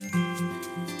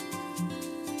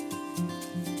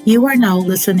You are now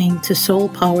listening to Soul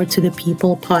Power to the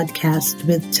People podcast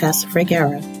with Tess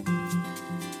Vergara.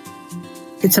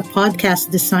 It's a podcast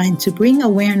designed to bring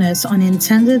awareness on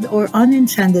intended or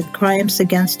unintended crimes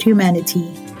against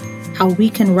humanity, how we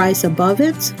can rise above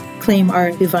it, claim our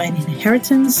divine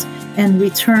inheritance, and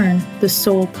return the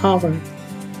soul power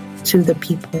to the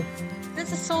people.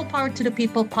 This is Soul Power to the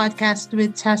People podcast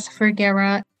with Tess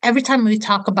Vergara. Every time we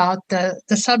talk about the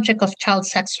subject of child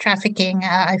sex trafficking,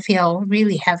 I feel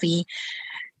really heavy.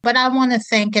 But I want to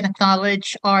thank and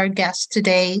acknowledge our guest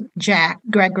today, Jack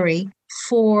Gregory,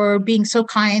 for being so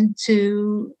kind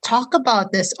to talk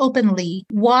about this openly.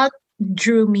 What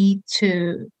drew me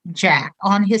to Jack?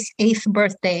 On his 8th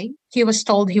birthday, he was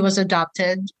told he was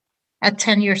adopted. At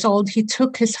 10 years old, he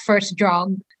took his first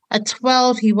drug. At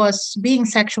 12, he was being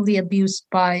sexually abused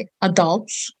by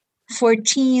adults.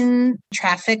 14,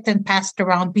 trafficked and passed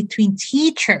around between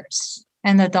teachers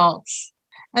and adults.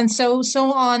 And so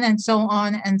on and so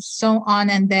on and so on.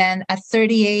 And then at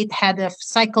 38, had a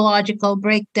psychological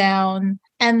breakdown.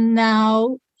 And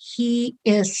now he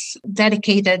is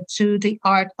dedicated to the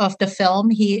art of the film.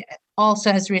 He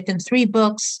also has written 3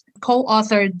 books,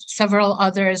 co-authored several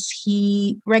others.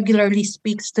 He regularly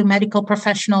speaks to medical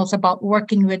professionals about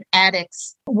working with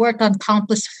addicts, worked on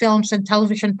countless films and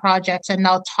television projects, and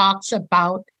now talks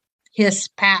about his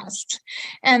past.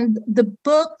 And the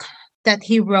book that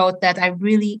he wrote that I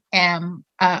really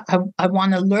I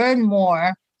want to learn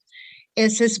more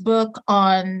is his book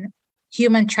on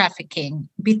human trafficking,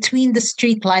 Between the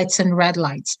Streetlights and Red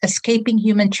Lights, Escaping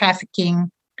Human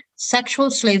Trafficking, Sexual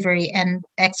Slavery and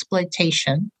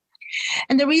Exploitation.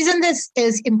 And the reason this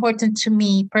is important to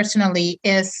me personally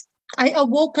is I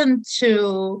awoken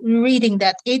to reading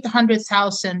that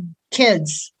 800,000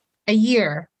 kids a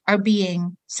year are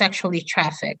being sexually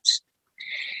trafficked.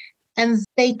 And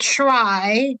they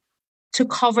try to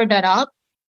cover that up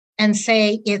and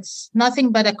say it's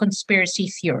nothing but a conspiracy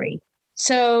theory.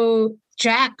 So,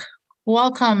 Jack,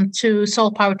 welcome to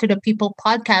Soul Power to the People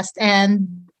podcast, and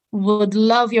would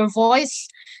love your voice,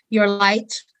 your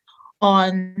light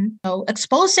on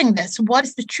exposing this.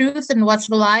 What's the truth and what's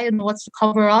the lie and what's the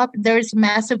cover up? There's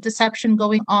massive deception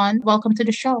going on. Welcome to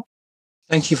the show.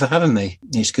 Thank you for having me.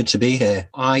 It's good to be here.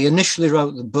 I initially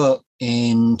wrote the book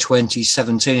in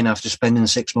 2017 after spending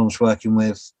 6 months working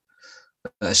with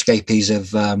escapees of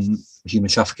human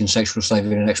trafficking, sexual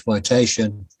slavery and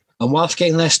exploitation. And whilst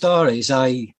getting their stories,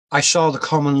 I saw the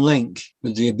common link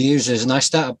with the abusers, and I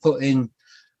started putting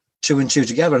 2 and 2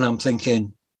 together, and I'm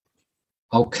thinking,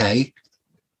 okay,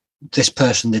 this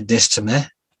person did this to me,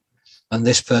 and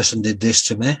this person did this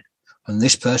to me, and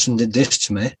this person did this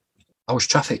to me. I was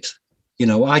trafficked.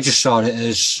 I just saw it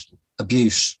as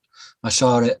abuse. I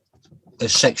saw it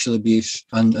as sexual abuse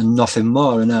and nothing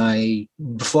more. And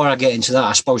before I get into that,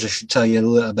 I suppose I should tell you a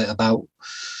little bit about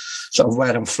sort of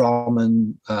where I'm from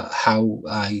and how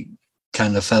I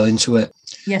kind of fell into it.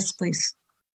 Yes, please.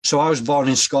 So I was born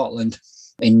in Scotland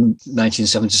in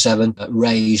 1977,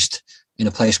 raised in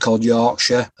a place called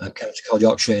Yorkshire, a county called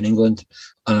Yorkshire in England.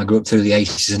 And I grew up through the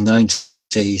 80s and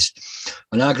 90s.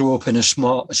 And I grew up in a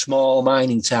small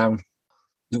mining town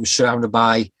that was surrounded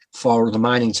by 4 other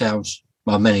mining towns,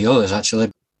 well, many others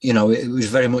actually. It was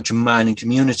very much a mining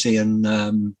community,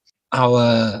 and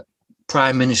our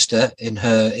Prime Minister, in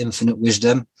her infinite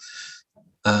wisdom,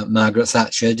 Margaret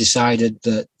Thatcher, decided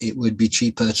that it would be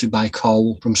cheaper to buy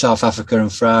coal from South Africa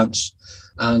and France,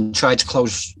 and tried to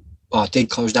did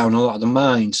close down a lot of the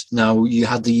mines. Now, you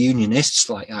had the unionists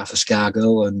like Arthur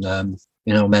Scargill and,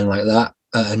 men like that,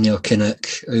 and Neil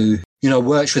Kinnock, who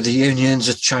works with the unions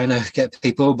of trying to get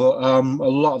people, but a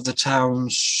lot of the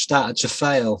towns started to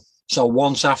fail. So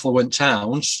once affluent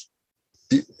towns,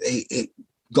 it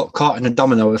got caught in a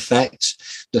domino effect.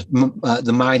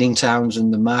 The mining towns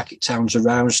and the market towns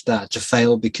around started to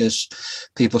fail because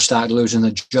people started losing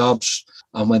their jobs.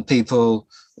 And when people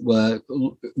were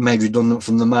made redundant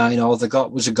from the mine, all they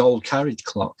got was a gold carriage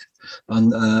clock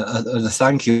and a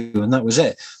thank you, and that was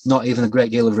it. Not even a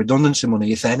great deal of redundancy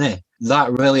money, if any.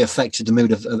 That really affected the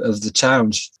mood of the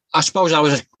towns. I suppose I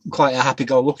was quite a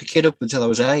happy-go-lucky kid up until I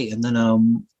was 8, and then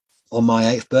on my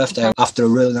 8th birthday, after a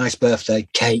really nice birthday,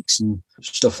 cakes and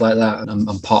stuff like that,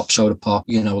 and pop, soda pop,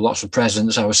 lots of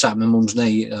presents, I was sat at my mum's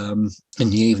knee in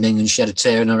the evening, and she had a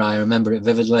tear in her eye. I remember it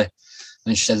vividly.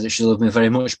 And she said that she loved me very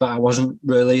much, but I wasn't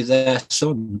really their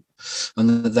son, and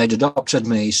that they'd adopted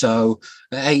me. So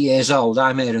at 8 years old,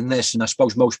 I'm hearing this, and I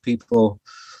suppose most people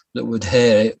that would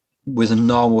hear it with a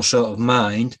normal sort of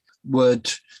mind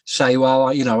would say, well,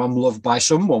 I'm loved by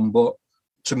someone. But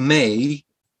to me,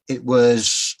 it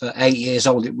was at 8 years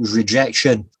old, it was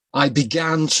rejection. I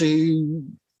began to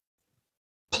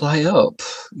play up.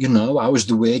 I was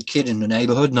the weird kid in the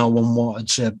neighborhood. No one wanted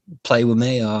to play with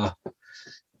me, or,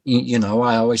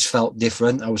 I always felt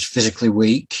different. I was physically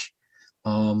weak,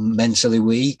 mentally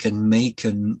weak and meek,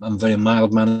 and I'm very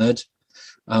mild-mannered.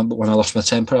 But when I lost my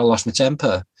temper, I lost my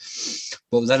temper.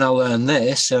 But then I learned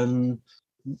this, and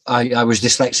I was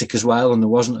dyslexic as well, and there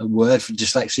wasn't a word for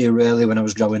dyslexia really when I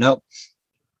was growing up.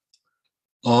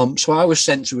 So I was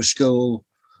sent to a school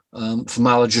for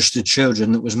maladjusted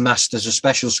children that was massed as a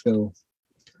special school.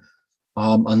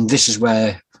 And this is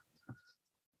where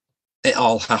it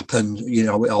all happened. It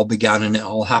all began and it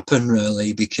all happened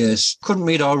really, because I couldn't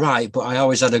read or write, but I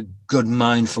always had a good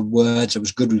mind for words. I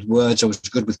was good with words. I was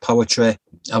good with poetry.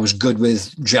 I was good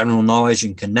with general knowledge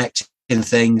and connecting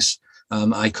things.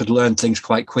 I could learn things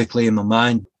quite quickly in my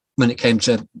mind. When it came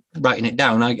to writing it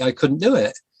down, I couldn't do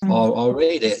it or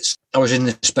read it. I was in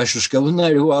the special school, and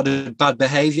they rewarded bad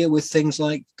behaviour with things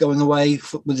like going away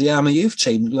with the Army Youth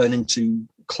Team, learning to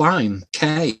climb,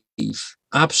 cave,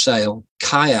 abseil,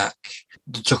 kayak.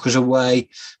 They took us away,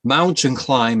 mountain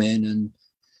climbing, and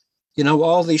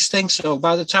all these things. So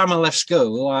by the time I left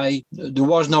school, there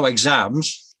was no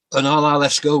exams, and all I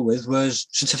left school with was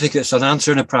certificates on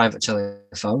answering a private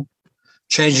telephone,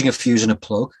 changing a fuse and a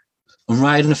plug, and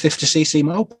riding a 50cc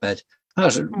moped. That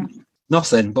was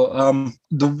nothing. But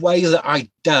the way that I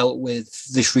dealt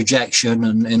with this rejection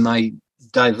and in my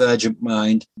divergent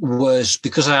mind was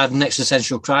because I had an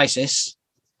existential crisis.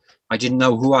 I didn't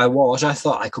know who I was. I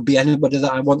thought I could be anybody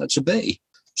that I wanted to be.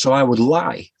 So I would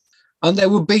lie. And there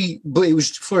would be, but it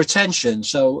was for attention.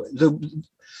 So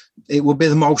it would be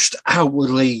the most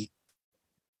outwardly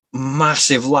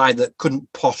massive lie that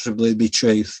couldn't possibly be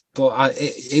truth. But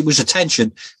it was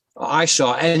attention. I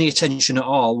saw any attention at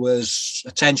all was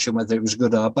attention, whether it was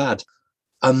good or bad.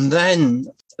 And then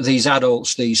these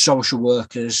adults, these social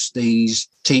workers, these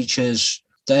teachers,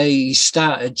 they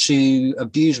started to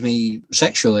abuse me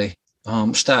sexually,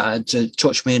 started to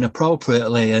touch me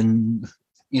inappropriately. And,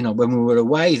 when we were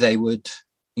away, they would,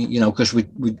 because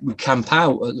we'd camp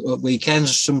out at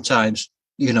weekends sometimes,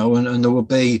 and there would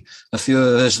be a few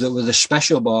of us that were the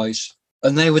special boys.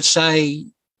 And they would say,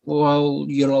 well,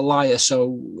 you're a liar,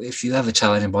 so if you ever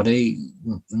tell anybody,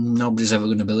 nobody's ever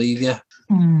going to believe you.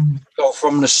 So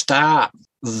from the start,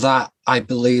 that I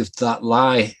believed that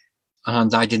lie,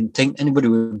 and I didn't think anybody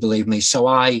would believe me. So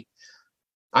I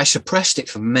suppressed it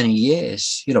for many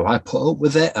years. I put up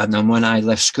with it. And then when I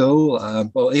left school,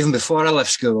 even before I left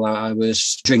school, I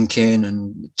was drinking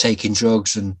and taking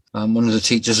drugs. And one of the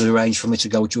teachers arranged for me to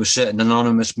go to a certain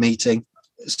anonymous meeting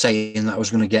saying that I was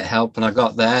going to get help. And I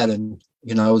got there, and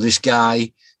this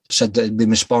guy said that he'd be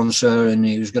my sponsor and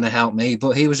he was going to help me,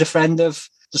 but he was a friend of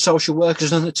the social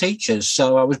workers and the teachers.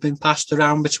 So I was being passed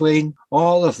around between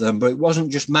all of them, but it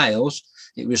wasn't just males.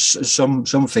 It was some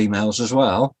females as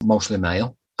well, mostly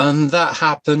male. And that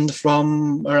happened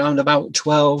from around about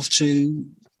 12 to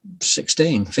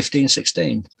 15,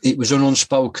 16. It was an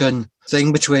unspoken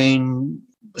thing between,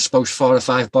 I suppose, 4 or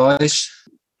 5 boys.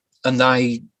 And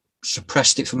I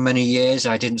suppressed it for many years.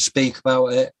 I didn't speak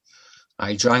about it.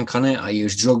 I drank on it. I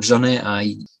used drugs on it.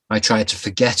 I tried to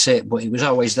forget it, but it was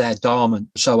always there dormant.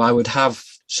 So I would have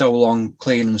so long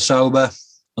clean and sober,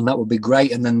 and that would be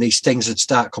great. And then these things would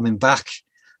start coming back.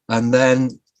 And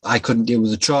then I couldn't deal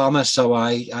with the trauma. So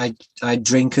I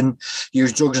drink and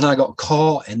use drugs, and I got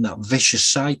caught in that vicious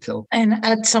cycle. And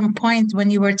at some point when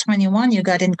you were 21, you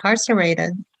got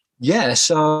incarcerated. Yeah.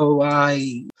 So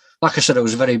like I said, I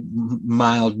was very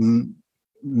mild,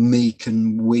 meek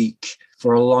and weak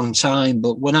for a long time.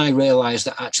 But when I realised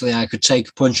that actually I could take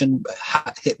a punch and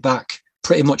hit back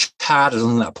pretty much harder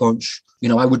than that punch,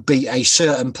 I would beat a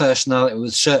certain personality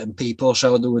with certain people,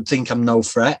 so they would think I'm no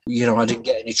threat. I didn't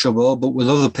get any trouble, but with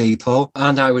other people.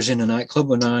 And I was in a nightclub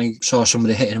when I saw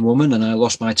somebody hitting a woman, and I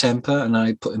lost my temper, and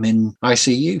I put him in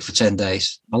ICU for 10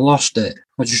 days. I lost it.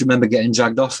 I just remember getting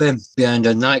dragged off him behind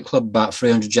a nightclub about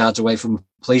 300 yards away from a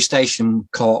police station,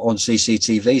 caught on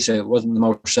CCTV, so it wasn't the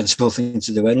most sensible thing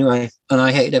to do anyway. And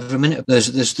I hated every minute.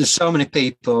 There's so many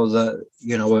people that,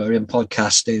 are in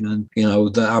podcasting, and,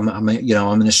 that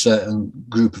I'm in a certain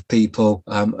group of people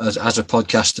as a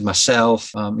podcaster myself,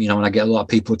 and I get a lot of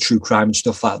people, true crime and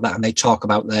stuff like that, and they talk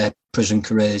about their prison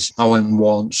careers. I went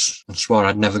once and swore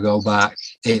I'd never go back.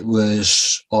 It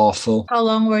was awful. How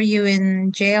long were you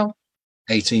in jail?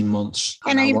 18 months.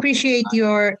 And I appreciate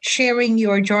your sharing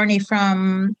your journey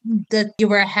from that you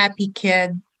were a happy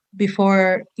kid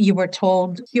before you were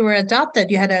told you were adopted.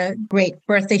 You had a great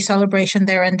birthday celebration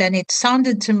there. And then it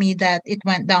sounded to me that it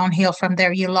went downhill from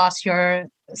there. You lost your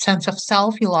sense of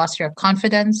self. You lost your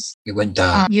confidence. It went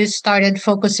down. You started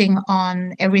focusing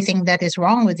on everything that is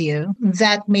wrong with you.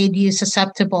 That made you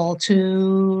susceptible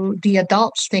to the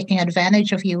adults taking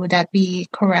advantage of you. Would that be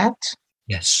correct?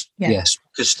 Yes, Yeah. yes.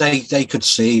 Because they could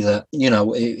see that,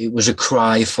 it was a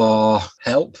cry for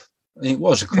help. It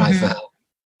was a cry for help.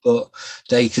 But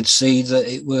they could see that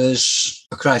it was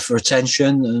a cry for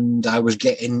attention and I was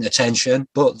getting attention.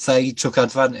 But they took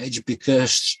advantage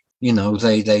because, they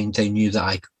knew that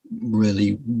I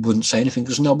really wouldn't say anything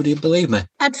because nobody would believe me.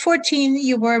 At 14,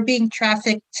 you were being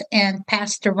trafficked and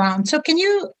passed around. So can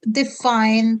you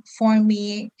define for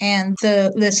me and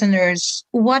the listeners,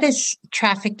 what is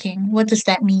trafficking? What does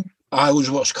that mean? I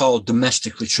was what's called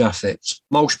domestically trafficked.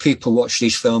 Most people watch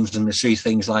these films and they see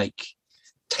things like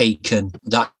Taken,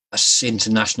 that's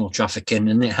international trafficking,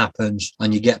 and it happens.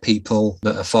 And you get people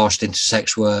that are forced into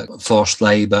sex work, forced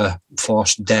labour,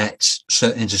 forced debt,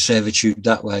 into servitude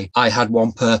that way. I had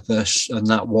one purpose, and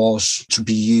that was to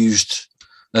be used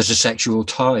as a sexual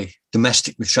toy.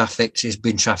 Domestically trafficked is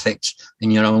being trafficked in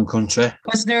your own country.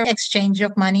 Was there exchange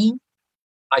of money?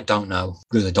 I don't know.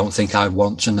 Really don't think I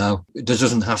want to know. There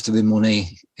doesn't have to be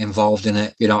money involved in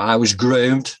it. I was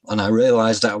groomed, and I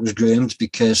realised that I was groomed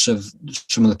because of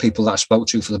some of the people that I spoke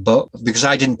to for the book. Because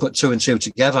I didn't put two and two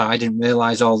together. I didn't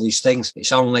realise all these things.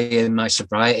 It's only in my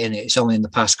sobriety, and it's only in the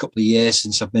past couple of years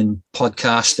since I've been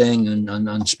podcasting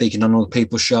and speaking on other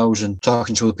people's shows and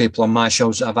talking to other people on my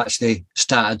shows that I've actually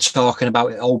started talking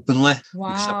about it openly.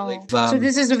 Wow. So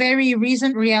this is a very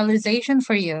recent realization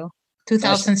for you.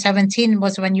 2017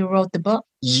 was when you wrote the book?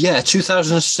 Yeah,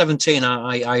 2017,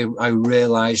 I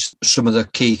realised some of the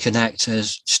key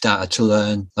connectors, started to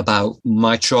learn about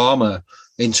my trauma.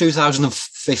 In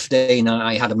 2015,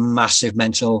 I had a massive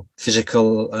mental,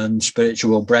 physical and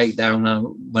spiritual breakdown.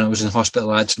 When I was in hospital,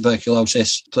 I had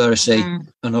tuberculosis, pleurisy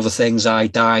and other things. I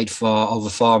died for over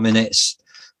 4 minutes.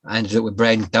 I ended up with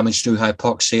brain damage through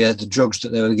hypoxia. The drugs that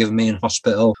they were giving me in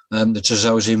hospital, the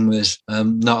tazosine was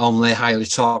not only highly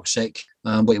toxic,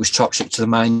 but it was toxic to the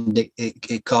mind.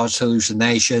 It caused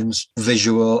hallucinations,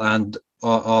 visual and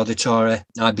auditory.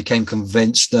 I became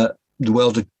convinced that the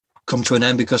world had come to an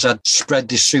end because I'd spread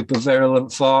this super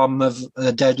virulent form of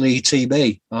deadly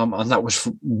TB. And that was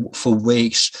for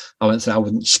weeks. I went through, I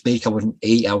wouldn't speak, I wouldn't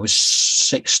eat. I was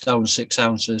 6 stone, 6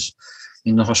 ounces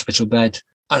in the hospital bed.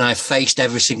 And I faced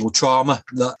every single trauma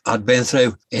that I'd been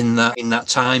through in that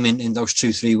time, in those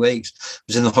 2-3 weeks. I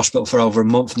was in the hospital for over a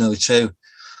month, nearly 2.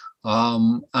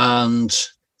 And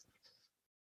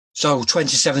so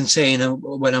 2017,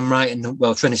 when I'm writing,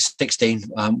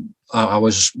 2016, I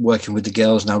was working with the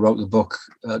girls and I wrote the book,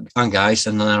 and guys,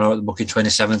 and then I wrote the book in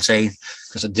 2017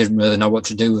 because I didn't really know what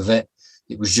to do with it.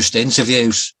 It was just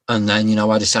interviews. And then,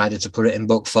 I decided to put it in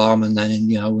book form. And then,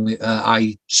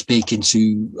 I speaking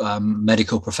to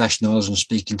medical professionals and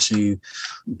speaking to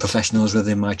professionals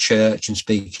within my church and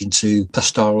speaking to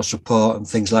pastoral support and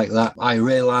things like that. I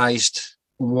realised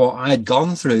what I'd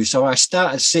gone through. So I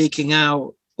started seeking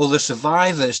out other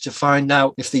survivors to find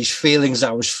out if these feelings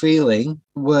that I was feeling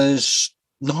was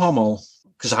normal.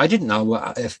 Because I didn't know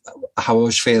how I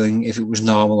was feeling, if it was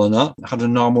normal or not. I had a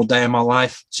normal day in my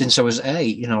life since I was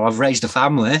 8. I've raised a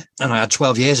family and I had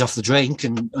 12 years off the drink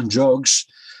and drugs,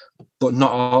 but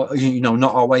not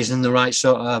always in the right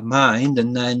sort of mind,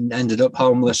 and then ended up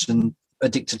homeless and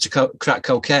addicted to crack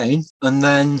cocaine. And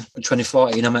then in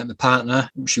 2014, I met my partner.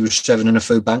 She was serving in a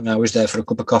food bank. I was there for a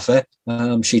cup of coffee.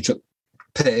 She took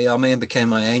pity on me and became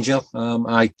my angel.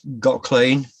 I got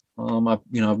clean. I've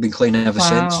been clean ever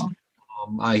since.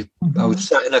 I was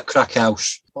sat in a crack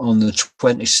house on the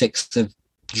 26th of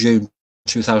June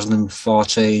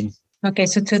 2014. Okay,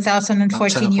 so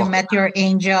 2014, you met your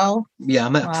angel. Yeah, I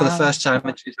met her for the first time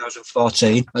in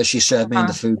 2014. She served me in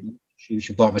the food.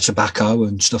 She bought me tobacco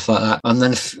and stuff like that. And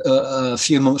then a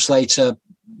few months later,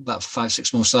 about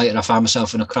 5-6 months later, I found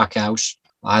myself in a crack house.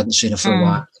 I hadn't seen her for a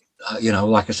while.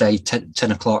 Like I say, 10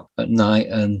 o'clock at night,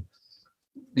 and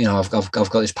I've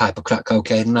got this pipe of crack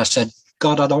cocaine, and I said,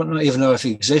 God, I don't even know if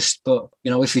he exists, but,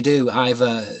 if you do,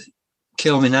 either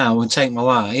kill me now and take my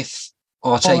life,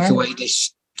 or take away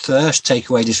this thirst, take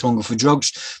away this hunger for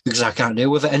drugs, because I can't deal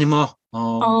with it anymore.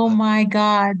 Oh my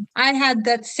God. I had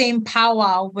that same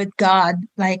powwow with God,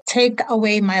 like take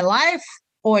away my life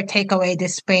or take away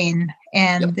this pain.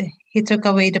 And he took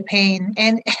away the pain.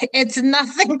 And it's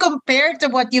nothing compared to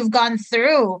what you've gone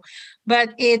through,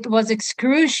 but it was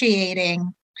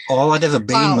excruciating. All I'd ever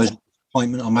been was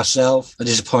disappointment on myself, a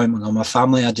disappointment on my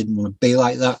family. I didn't want to be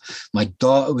like that. My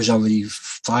daughter was only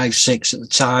 5, 6 at the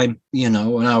time, and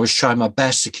I was trying my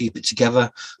best to keep it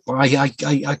together, but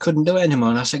I couldn't do it anymore.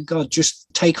 And I said, God, just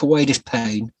take away this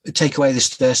pain, take away this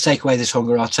thirst, take away this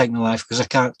hunger. I'll take my life because I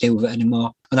can't deal with it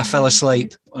anymore. And I fell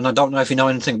asleep. And I don't know if you know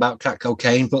anything about crack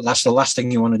cocaine, but that's the last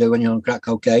thing you want to do when you're on crack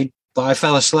cocaine. But I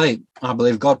fell asleep. I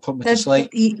believe God put me to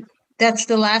sleep. That's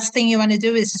the last thing you want to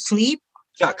do is sleep?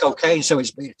 Crack cocaine, so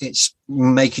it's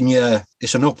making you,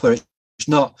 it's an upper. It's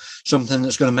not something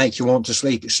that's going to make you want to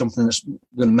sleep. It's something that's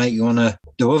going to make you want to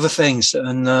do other things.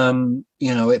 And,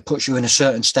 it puts you in a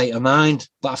certain state of mind.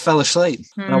 But I fell asleep.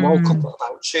 And I woke up at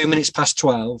about 2 minutes past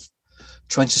 12,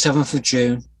 27th of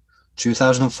June,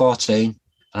 2014.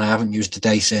 And I haven't used a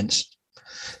day since.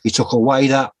 He took away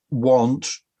that want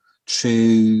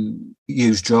to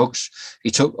use drugs.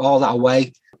 He took all that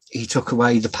away. He took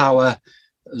away the power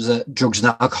that drugs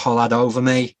and alcohol had over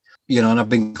me, and I've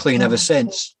been clean ever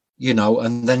since,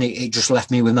 and then it just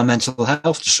left me with my mental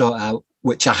health to sort out,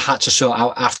 which I had to sort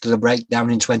out after the breakdown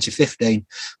in 2015.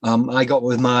 I got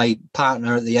with my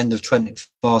partner at the end of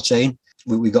 2014.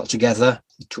 We got together.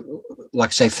 Like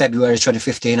I say, February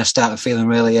 2015, I started feeling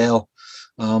really ill.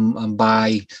 And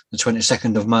by the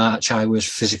 22nd of March, I was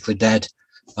physically dead.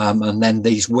 And then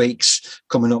these weeks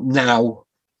coming up now,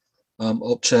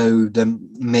 up to the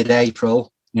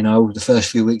mid-April, the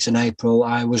first few weeks in April,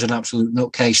 I was an absolute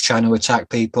nutcase trying to attack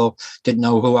people. Didn't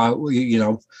know who I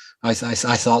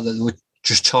thought that they were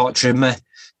just torturing me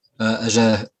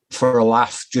for a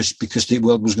laugh, just because the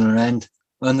world was going to end.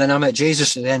 And then I met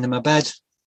Jesus at the end of my bed.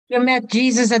 You met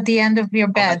Jesus at the end of your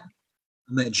bed?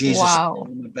 I met Jesus at the end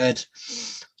of my bed.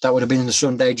 That would have been the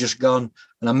Sunday just gone.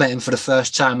 And I met him for the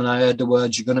first time and I heard the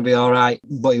words, "You're going to be all right."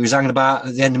 But he was hanging about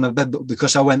at the end of my bed. But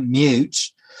because I went mute,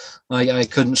 I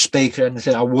couldn't speak or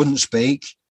anything. I wouldn't speak.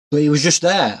 But he was just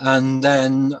there. And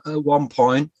then at one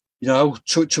point,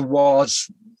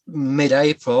 towards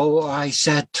mid-April, I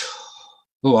said,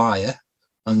 "Who are you?"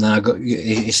 And then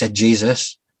he said,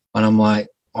 "Jesus." And I'm like,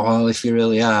 "Oh, if you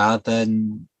really are,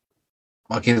 then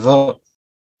I'll give up.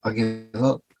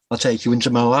 I'll take you into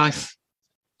my life."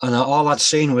 And all I'd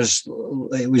seen was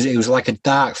it was like a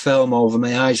dark film over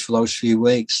my eyes for those few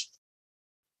weeks.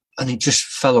 And it just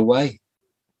fell away.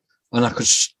 And I could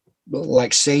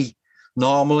see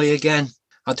normally again.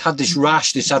 I'd had this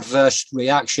rash, this adverse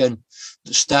reaction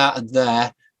that started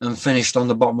there and finished on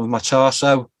the bottom of my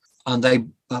torso. And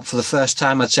for the first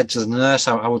time, I'd said to the nurse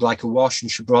I would like a wash, and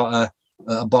she brought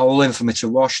a bowl in for me to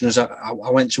wash. And as I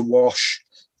went to wash,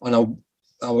 and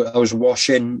I was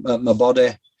washing my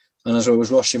body. And as I was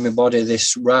washing my body,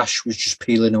 this rash was just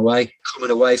peeling away,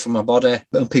 coming away from my body.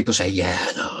 And people say,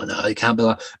 "Yeah, no, it can't be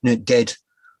like." And it did.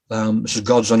 This is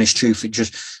God's honest truth. It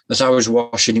just, as I was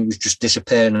washing, it was just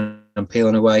disappearing and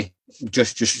peeling away,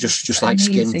 just like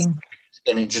skin.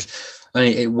 And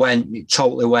it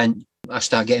totally went. I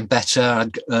started getting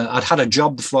better. I'd had a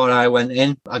job before I went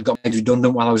in. I got made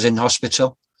redundant while I was in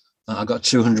hospital. I got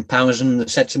 £200 and they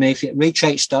said to me, "If you reach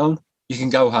 8 stone, you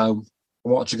can go home." I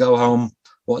wanted to go home.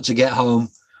 Wanted to get home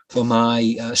for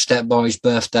my stepboy's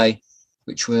birthday,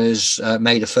 which was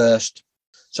May the 1st.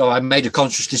 So I made a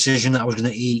conscious decision that I was going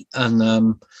to eat.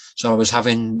 And so I was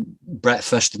having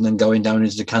breakfast and then going down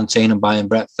into the canteen and buying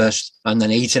breakfast and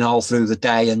then eating all through the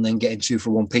day and then getting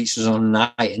 2-for-1 pizzas on the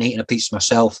night and eating a pizza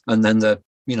myself. And then the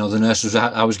nurses,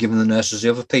 I was giving the nurses the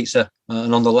other pizza.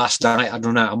 And on the last night, I'd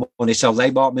run out of money. So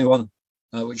they bought me one,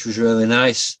 which was really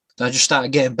nice. I just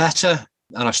started getting better.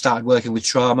 And I started working with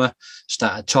trauma,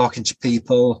 started talking to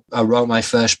people. I wrote my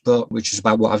first book, which is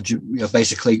about what I've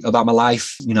basically about my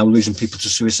life, losing people to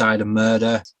suicide and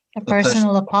murder. A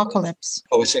personal apocalypse.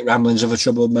 Poetic ramblings of a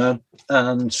troubled man.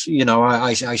 And,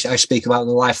 I speak about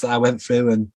the life that I went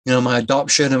through and, my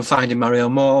adoption and finding my real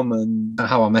mum and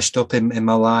how I messed up in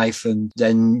my life. And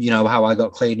then, how I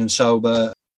got clean and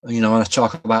sober. And I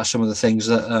talk about some of the things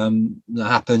that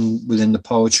happened within the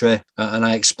poetry and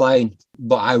I explain.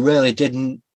 But I really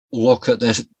didn't look at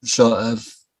the sort of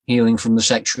healing from the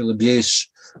sexual abuse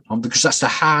because that's the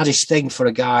hardest thing for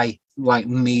a guy like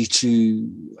me to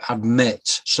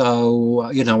admit. So,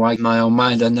 I my own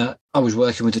mind and that I was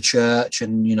working with the church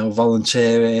and,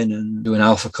 volunteering and doing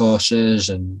alpha courses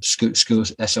and school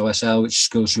SOSL, which is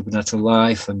School Supernatural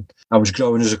Life. And I was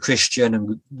growing as a Christian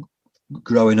and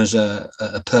growing as a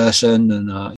person.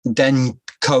 And then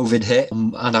COVID hit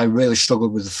and I really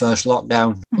struggled with the first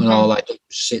lockdown when all I did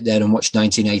was sit there and watch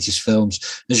 1980s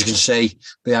films. As you can see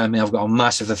behind me, I've got a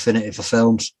massive affinity for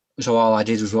films. So all I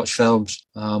did was watch films.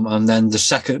 And then the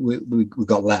second we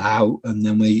got let out, and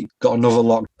then we got another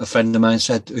lock. A friend of mine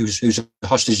said, who's a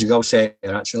hostage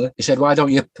negotiator, actually. He said, why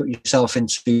don't you put yourself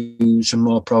into some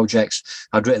more projects?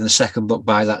 I'd written the second book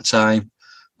by that time.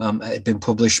 It had been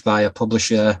published by a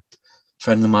publisher.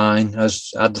 Friend of mine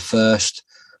has had the first.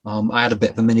 I had a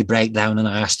bit of a mini breakdown, and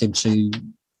I asked him to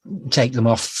take them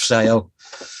off sale.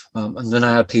 And then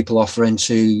I had people offering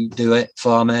to do it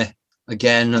for me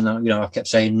again, and I kept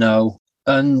saying no.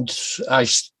 And I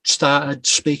started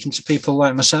speaking to people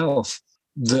like myself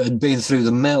that had been through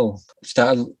the mill.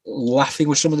 Started laughing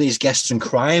with some of these guests and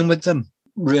crying with them,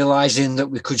 realizing that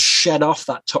we could shed off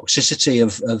that toxicity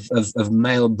of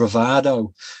male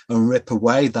bravado and rip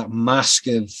away that mask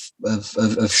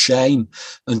of shame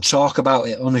and talk about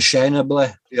it unashamedly,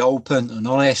 be open and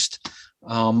honest.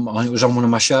 And it was on one of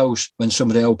my shows when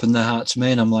somebody opened their heart to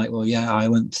me, and I'm like, well, yeah, I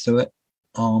went through it.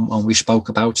 And we spoke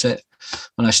about it,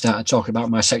 and I started talking about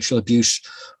my sexual abuse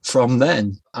from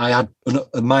then. I had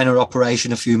a minor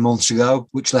operation a few months ago,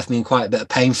 which left me in quite a bit of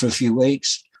pain for a few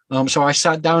weeks. So I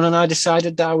sat down and I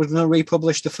decided that I was going to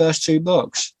republish the first 2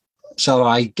 books. So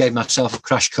I gave myself a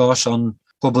crash course on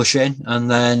publishing,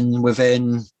 and then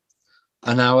within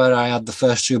an hour, I had the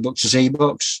first 2 books as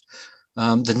ebooks.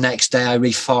 The next day, I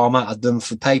reformatted them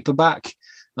for paperback,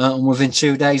 and within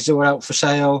 2 days, they were out for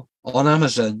sale on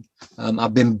Amazon.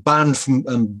 I've been banned,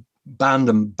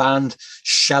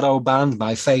 shadow banned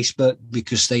by Facebook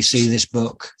because they see this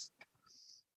book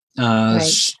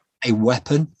as a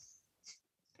weapon.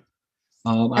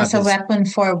 As a weapon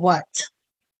for what?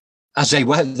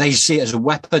 They see it as a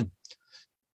weapon.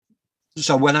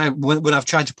 So when I've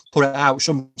tried to put it out,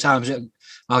 sometimes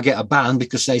I'll get a ban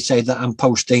because they say that I'm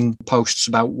posting posts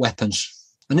about weapons.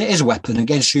 And it is a weapon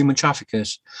against human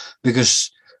traffickers,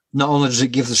 because not only does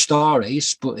it give the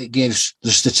stories, but it gives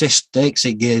the statistics.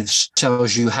 It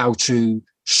tells you how to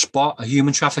spot a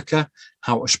human trafficker,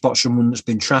 how to spot someone that's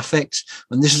been trafficked.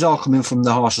 And this is all coming from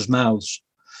the horse's mouths.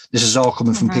 This is all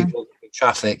coming from people who've been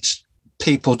trafficked.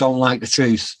 People don't like the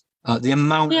truth. The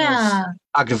amount of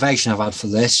aggravation I've had for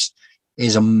this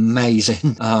is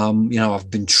amazing. I've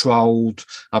been trolled.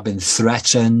 I've been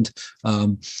threatened.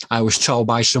 I was told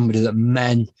by somebody that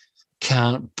men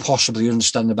can't possibly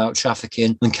understand about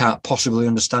trafficking and can't possibly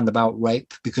understand about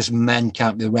rape because men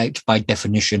can't be raped by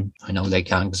definition. I know they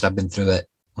can because I've been through it.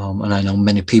 And I know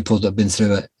many people that have been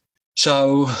through it.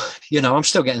 So, I'm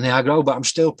still getting the aggro, but I'm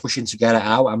still pushing to get it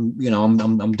out.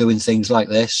 I'm doing things like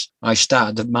this. I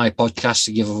started my podcast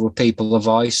to give other people a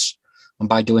voice. And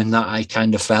by doing that, I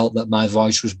kind of felt that my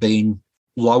voice was being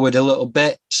lowered a little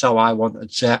bit. So I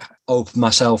wanted to open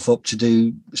myself up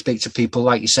to speak to people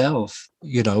like yourself.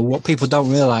 What people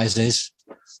don't realize is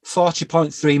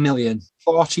 40.3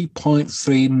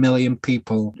 million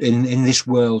people in this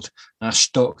world are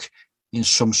stuck in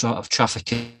some sort of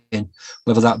trafficking,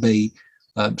 whether that be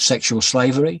sexual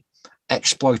slavery,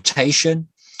 exploitation,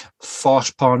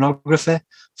 forced pornography,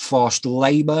 forced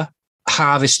labor,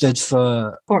 harvested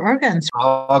for organs,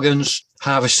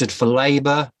 harvested for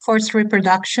labor, forced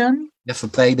reproduction, for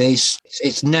babies.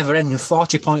 It's never ending.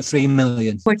 40.3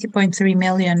 million. 40.3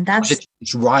 million.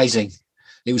 It's rising.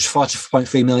 It was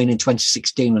 40.3 million in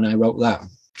 2016 when I wrote that.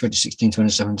 2016,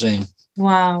 2017.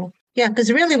 Wow. Yeah,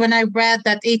 because really when I read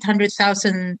that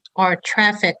 800,000 are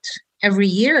trafficked every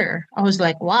year, I was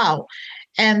like, wow.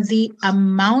 And the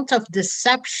amount of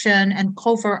deception and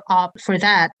cover up for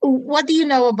that. What do you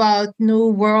know about New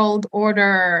World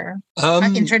Order,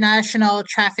 international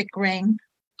traffic ring?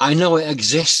 I know it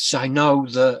exists. I know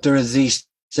that there are these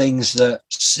things that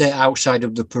sit outside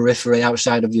of the periphery,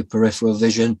 outside of your peripheral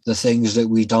vision, the things that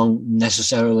we don't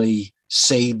necessarily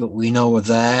see, but we know are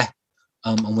there.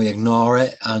 And we ignore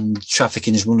it. And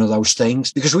trafficking is one of those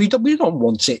things because we don't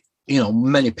want it.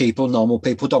 Many people, normal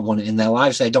people, don't want it in their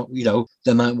lives. They don't,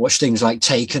 they might watch things like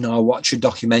Taken or watch a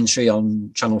documentary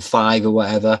on Channel 5 or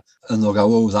whatever, and they'll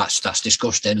go, oh, that's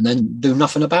disgusting, and then do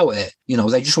nothing about it.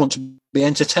 They just want to be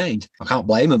entertained. I can't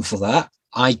blame them for that.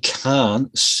 I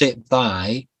can't sit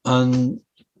by and,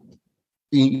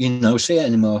 see it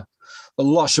anymore. But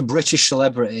lots of British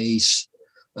celebrities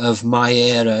of my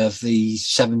era of the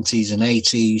 70s and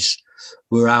 80s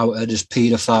were outed as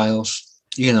paedophiles.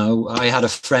 I had a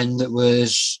friend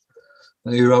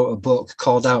who wrote a book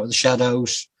called Out of the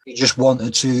Shadows. He just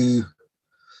wanted to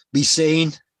be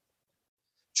seen.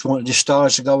 Just wanted his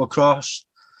stars to go across.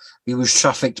 He was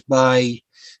trafficked by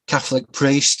Catholic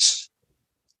priests.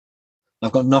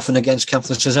 I've got nothing against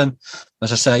Catholicism.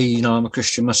 As I say, I'm a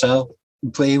Christian myself.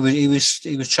 But he was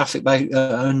trafficked by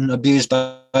and abused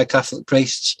by Catholic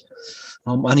priests.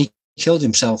 And he killed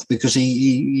himself because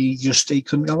he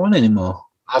couldn't go on anymore.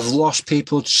 I've lost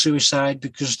people to suicide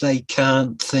because they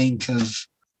can't think of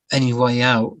any way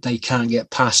out. They can't get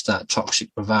past that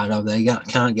toxic bravado. They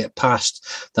can't get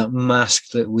past that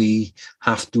mask that we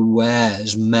have to wear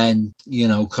as men,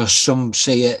 because some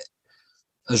see it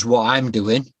as what I'm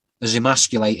doing, as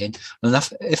emasculating. And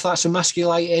if that's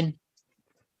emasculating,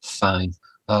 fine.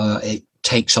 It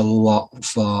takes a lot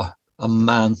for a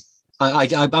man.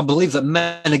 I believe that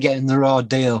men are getting the raw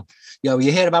deal. You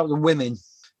hear about the women,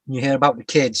 you hear about the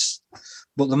kids,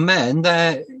 but the men,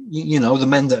 they're, the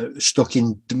men that are stuck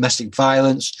in domestic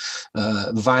violence,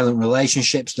 violent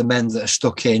relationships, the men that are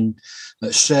stuck in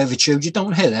servitude, you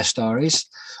don't hear their stories.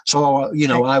 So,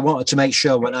 I wanted to make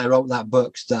sure when I wrote that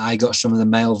book that I got some of the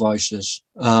male voices.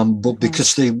 But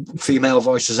because the female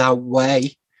voices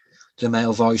outweigh the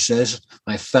male voices,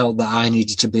 I felt that I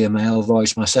needed to be a male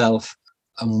voice myself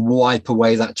and wipe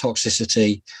away that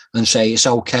toxicity and say it's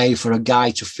okay for a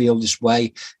guy to feel this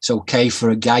way. It's okay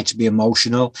for a guy to be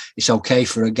emotional. It's okay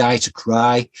for a guy to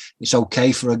cry. It's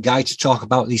okay for a guy to talk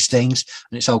about these things.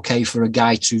 And it's okay for a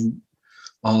guy to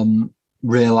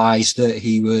realize that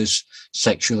he was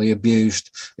sexually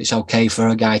abused. It's okay for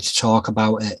a guy to talk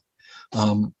about it.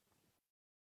 The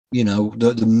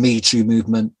Me Too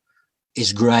movement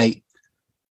is great,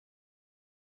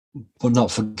 but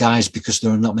not for guys, because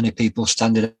there are not many people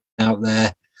standing out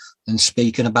there and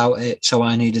speaking about it. So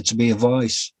I needed to be a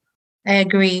voice. I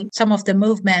agree. Some of the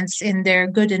movements, in their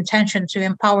good intention to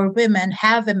empower women,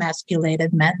 have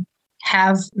emasculated men,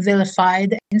 have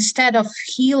vilified. Instead of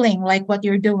healing like what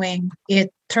you're doing,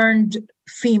 it turned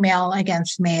female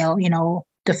against male,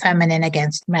 the feminine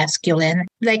against masculine.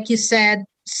 Like you said,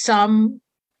 some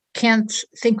can't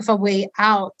think of a way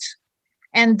out.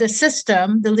 And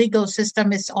the legal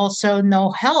system is also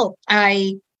no help.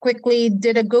 I quickly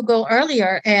did a Google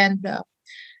earlier, and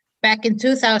back in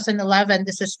 2011,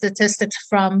 this is statistics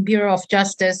from Bureau of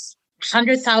Justice,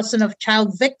 100,000 of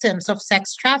child victims of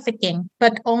sex trafficking,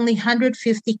 but only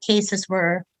 150 cases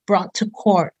were brought to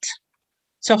court.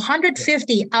 So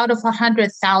 150 out of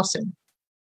 100,000.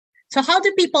 So how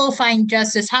do people find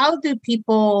justice? How do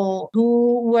people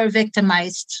who were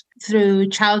victimized through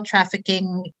child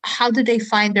trafficking, how do they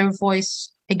find their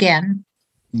voice again?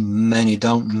 Many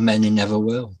don't. Many never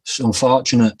will. It's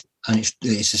unfortunate. And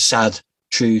it's a sad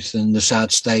truth and the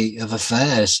sad state of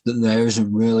affairs that there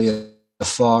isn't really a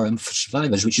forum for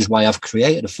survivors, which is why I've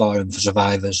created a forum for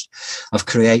survivors.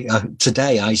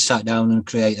 Today I sat down and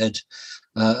created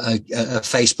a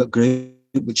Facebook group,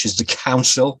 which is the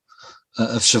Council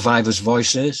of Survivors'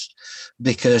 Voices,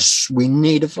 because we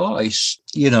need a voice.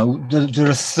 There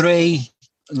are three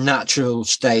natural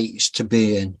states to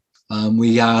be in.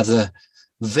 We are the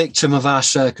victim of our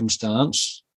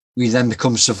circumstance. We then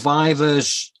become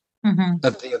survivors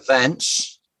of the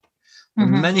events.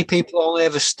 And many people only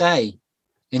ever stay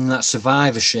in that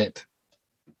survivorship.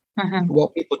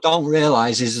 What people don't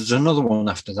realize is there's another one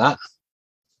after that.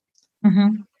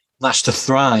 That's to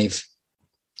thrive.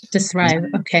 To thrive,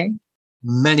 okay.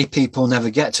 Many people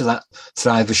never get to that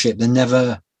thrivership.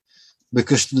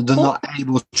 Because they're not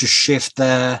able to shift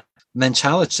their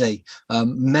mentality.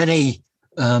 Many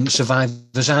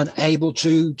survivors aren't able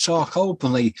to talk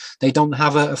openly. They don't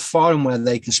have a forum where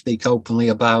they can speak openly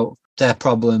about their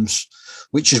problems,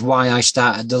 which is why I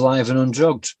started the Live and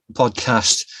Undrugged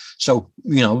podcast. So,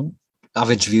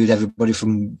 I've interviewed everybody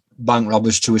from bank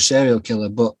robbers to a serial killer,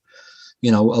 but, a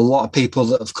lot of people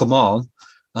that have come on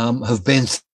have been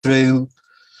through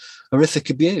horrific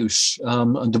abuse.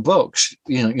 And the books,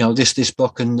 this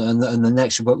book and the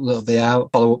next book that'll be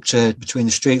out, follow up to Between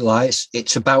the Streetlights,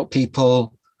 it's about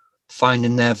people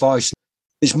finding their voice.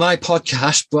 It's my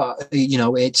podcast, but,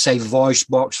 it's a voice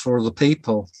box for other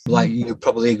people. Like you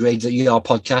probably agreed that your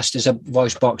podcast is a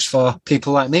voice box for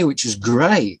people like me, which is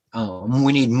great.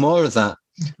 We need more of that.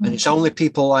 And it's only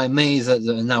people like me that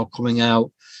are now coming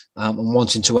out and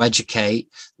wanting to educate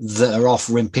that are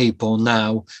offering people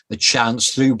now a chance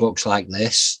through books like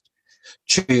this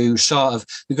to sort of,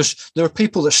 because there are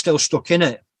people that are still stuck in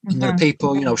it. And there are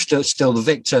people, still the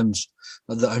victims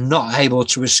that are not able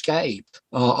to escape,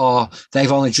 or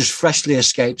they've only just freshly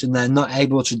escaped and they're not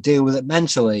able to deal with it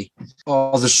mentally.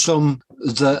 Or there's some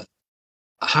that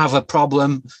have a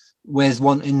problem with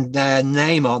wanting their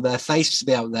name or their face to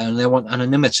be out there and they want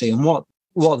anonymity. And what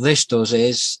this does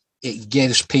is it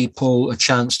gives people a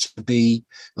chance to be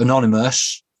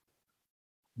anonymous,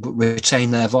 but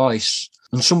retain their voice.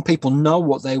 And some people know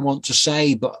what they want to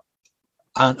say, but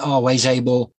aren't always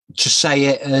able to say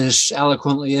it as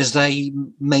eloquently as they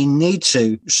may need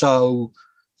to. So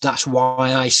that's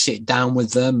why I sit down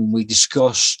with them and we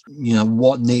discuss,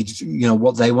 what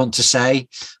they want to say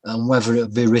and whether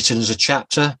it be written as a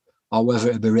chapter or whether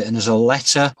it be written as a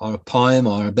letter or a poem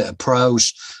or a bit of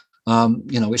prose.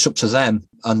 It's up to them,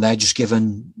 and they're just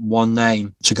given one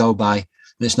name to go by. And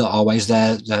it's not always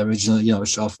their original,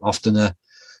 it's often a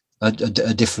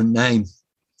different name.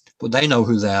 But they know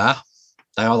who they are.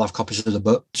 They all have copies of the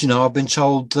book. I've been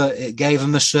told that it gave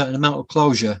them a certain amount of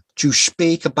closure to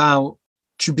speak about,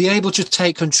 to be able to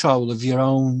take control of your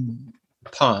own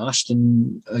past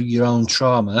and your own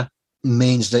trauma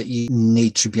means that you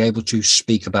need to be able to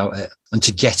speak about it and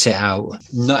to get it out.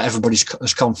 Not everybody's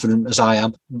as confident as I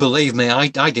am. Believe me, I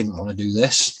didn't want to do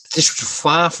this. This was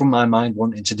far from my mind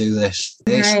wanting to do this.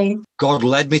 Right. God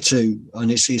led me to, and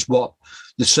it's what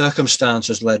the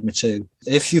circumstances led me to.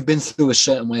 If you've been through a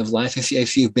certain way of life,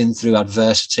 if you've been through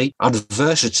adversity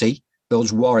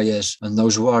builds warriors, and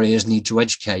those warriors need to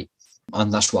educate.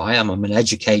 And that's what I am. I'm an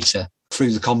educator.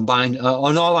 Through the combined,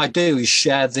 and all I do is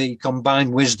share the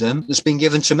combined wisdom that's been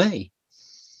given to me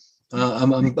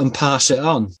and pass it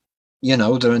on.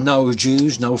 There are no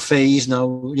dues, no fees,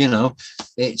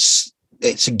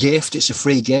 it's a gift. It's a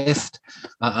free gift.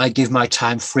 I give my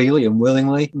time freely and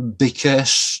willingly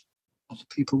because other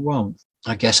people won't.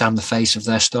 I guess I'm the face of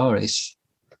their stories.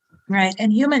 Right.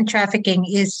 And human trafficking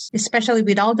is, especially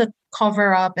with all the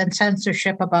cover up and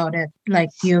censorship about it, like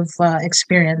you've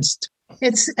experienced,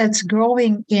 it's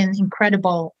growing in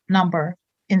incredible number,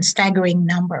 in staggering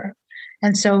number.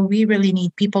 And so we really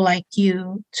need people like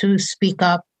you to speak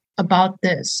up about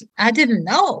this. I didn't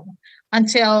know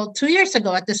until 2 years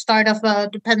ago at the start of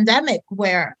the pandemic,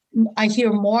 where I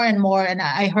hear more and more, and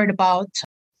I heard about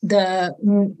the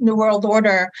New World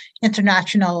Order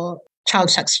International Child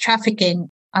Sex Trafficking.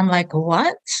 I'm like,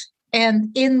 what? And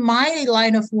in my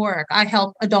line of work, I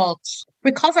help adults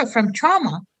recover from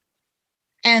trauma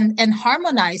and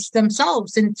harmonize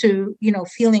themselves into,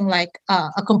 feeling like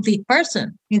a complete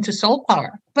person, into soul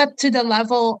power. But to the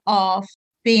level of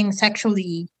being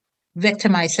sexually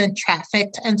victimized and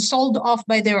trafficked and sold off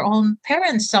by their own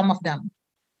parents, some of them.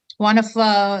 One of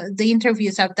the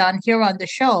interviews I've done here on the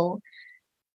show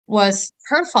was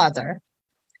her father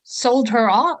sold her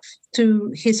off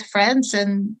to his friends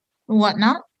and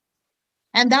whatnot.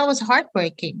 And that was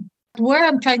heartbreaking. Where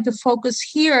I'm trying to focus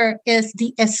here is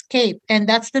the escape. And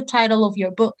that's the title of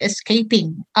your book,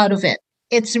 Escaping Out of It.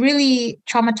 It's really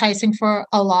traumatizing for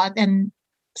a lot, and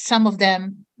some of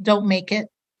them don't make it.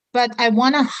 But I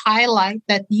want to highlight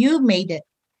that you made it.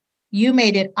 You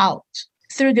made it out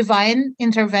through divine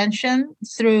intervention,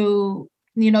 through,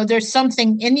 there's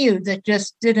something in you that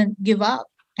just didn't give up.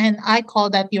 And I call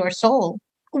that your soul.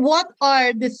 What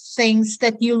are the things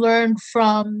that you learned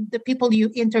from the people you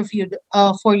interviewed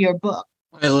for your book?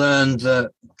 I learned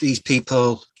that these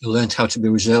people learned how to be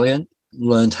resilient,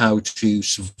 learned how to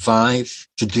survive,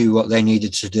 to do what they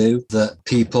needed to do, that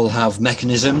people have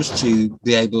mechanisms to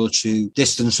be able to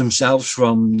distance themselves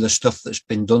from the stuff that's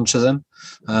been done to them.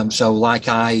 So like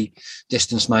I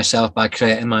distance myself by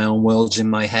creating my own worlds in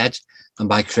my head, and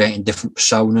by creating different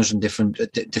personas and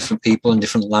different people and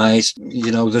different lies.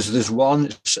 There's one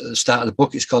at the start of the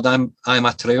book. It's called I'm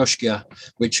Matryoshka,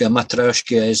 which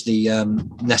Matryoshka is the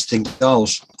nesting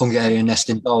dolls, Hungarian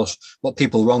nesting dolls. What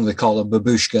people wrongly call a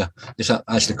babushka is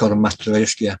actually called a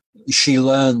Matryoshka. She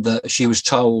learned that she was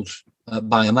told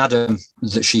by a madam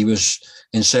that she was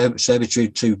in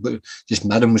servitude to, but this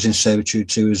madam was in servitude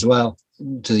to as well,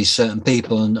 to these certain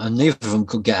people, and neither of them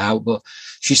could get out. But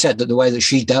she said that the way that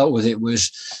she dealt with it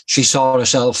was she saw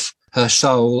herself, her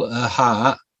soul, her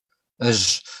heart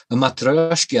as a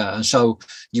matryoshka. And so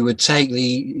she would take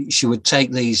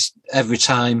these every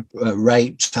time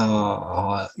raped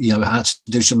or had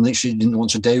to do something that she didn't want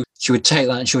to do. She would take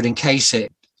that and she would encase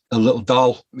it, a little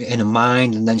doll, in her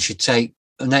mind, and then she'd take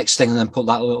the next thing and then put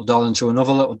that little doll into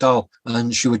another little doll.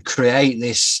 And she would create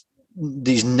these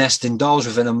nesting dolls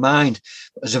within her mind.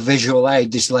 As a visual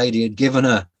aid, this lady had given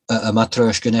her a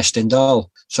Matryoshka nesting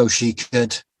doll so she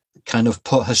could kind of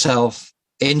put herself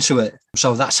into it.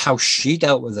 So that's how she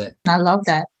dealt with it. I love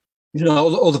that.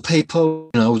 Other people,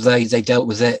 they dealt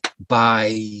with it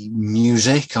by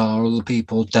music, or other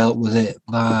people dealt with it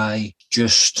by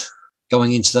just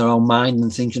going into their own mind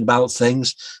and thinking about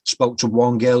things. Spoke to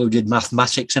one girl who did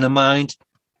mathematics in her mind.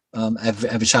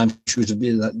 Every time she was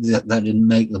that didn't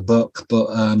make the book, but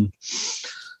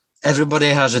everybody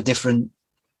has a different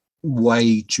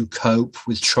way to cope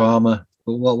with trauma.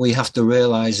 But what we have to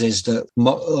realize is that a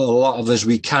lot of us,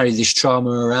 we carry this trauma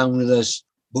around with us,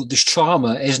 but this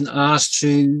trauma isn't ours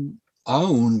to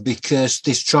own because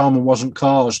this trauma wasn't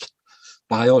caused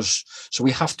by us. So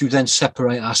we have to then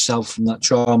separate ourselves from that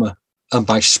trauma, and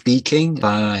by speaking,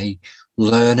 by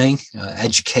learning,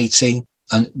 educating,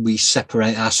 and we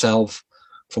separate ourselves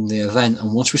from the event.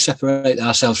 And once we separate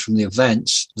ourselves from the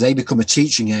events, they become a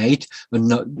teaching aid, and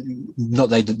not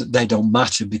they don't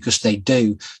matter, because they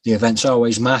do. The events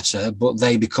always matter, but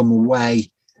they become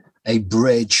a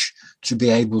bridge to be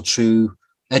able to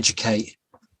educate.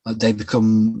 They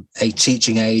become a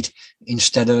teaching aid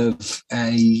instead of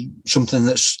something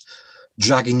that's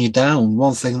dragging you down.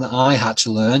 One thing that I had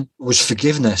to learn was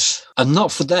forgiveness, and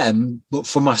not for them, but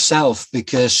for myself,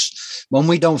 because when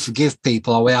we don't forgive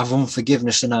people, or we have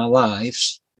unforgiveness in our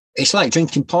lives, it's like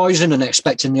drinking poison and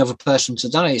expecting the other person to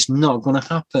die. It's not going to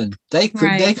happen. They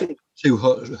could two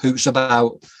hoots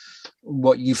about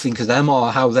what you think of them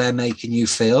or how they're making you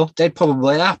feel. They'd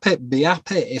probably be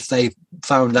happy if they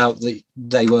found out that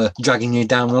they were dragging you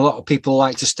down. A lot of people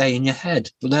like to stay in your head,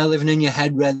 but they're living in your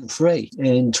head rent free.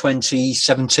 In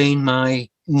 2017, my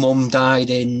mum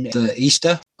died in the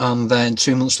Easter, and then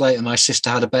 2 months later, my sister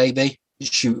had a baby.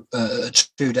 She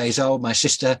 2 days old. My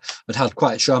sister had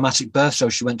quite a traumatic birth, so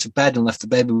she went to bed and left the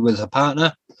baby with her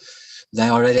partner. They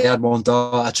already had one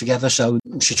daughter together, so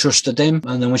she trusted him.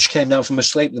 And then when she came down from her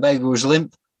sleep, the baby was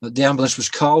limp. But the ambulance was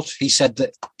called. He said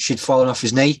that she'd fallen off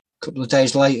his knee. A couple of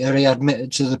days later, he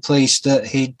admitted to the police that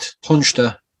he'd punched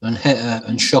her and hit her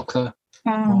and shook her.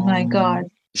 Oh, my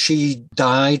God. She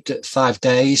died 5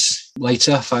 days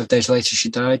later. 5 days later, she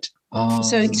died.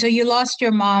 So you lost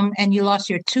your mom and you lost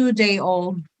your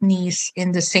 2-day-old niece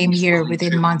in the same year,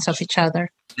 within months of each other.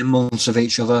 In months of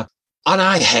each other. And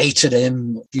I hated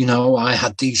him. You know, I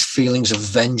had these feelings of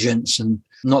vengeance, and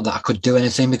not that I could do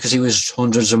anything because he was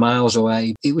hundreds of miles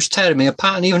away. It was tearing me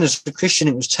apart. And even as a Christian,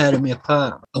 it was tearing me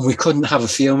apart. And we couldn't have a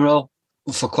funeral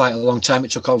for quite a long time. It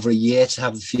took over a year to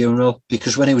have the funeral,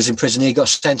 because when he was in prison, he got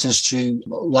sentenced to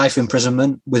life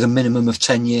imprisonment with a minimum of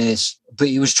 10 years. But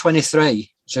he was 23,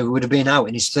 so he would have been out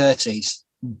in his 30s.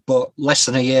 But less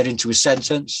than a year into his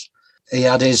sentence, he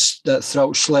had his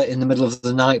throat slit in the middle of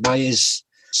the night by his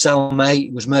cellmate.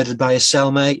 He was murdered by his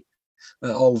cellmate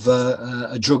over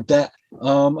a drug debt.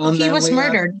 And he was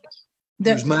murdered.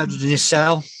 He was murdered in his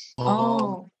cell.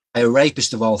 By a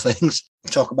rapist, of all things.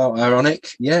 Talk about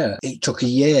ironic. Yeah, it took a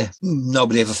year.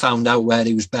 Nobody ever found out where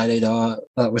he was buried, or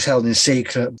that was held in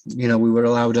secret. You know, we were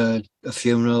allowed a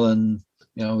funeral, and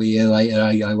you know, a year later,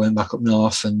 I went back up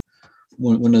north, and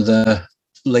one of the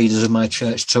leaders of my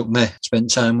church took me,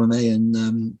 spent time with me,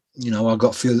 and you know, I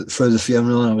got through the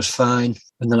funeral and I was fine.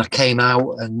 And then I came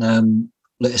out and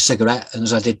lit a cigarette. And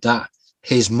as I did that,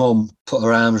 his mum put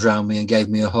her arms around me and gave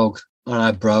me a hug. And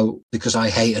I broke, because I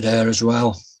hated her as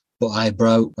well. But I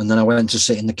broke. And then I went to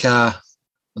sit in the car.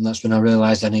 And that's when I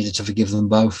realised I needed to forgive them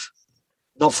both.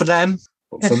 Not for them,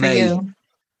 but for me. You.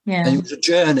 Yeah. And it was a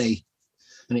journey.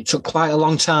 And it took quite a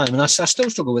long time. And I still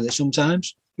struggle with it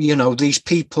sometimes. You know, these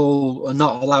people are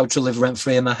not allowed to live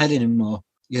rent-free in my head anymore.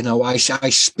 You know, I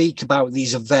speak about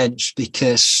these events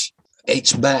because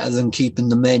it's better than keeping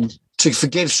them in. To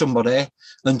forgive somebody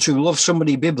and to love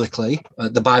somebody biblically,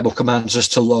 the Bible commands us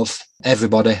to love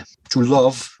everybody. To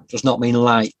love does not mean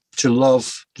like. To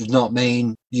love does not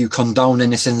mean you condone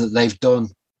anything that they've done.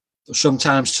 But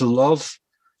sometimes to love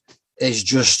is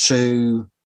just to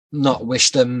not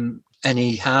wish them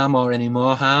any harm or any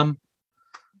more harm.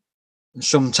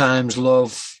 Sometimes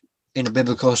love, in a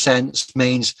biblical sense,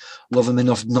 means love them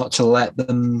enough not to let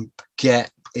them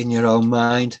get in your own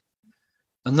mind.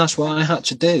 And that's what I had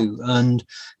to do. And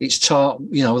it's taught,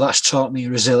 you know, that's taught me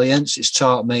resilience. It's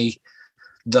taught me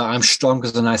that I'm stronger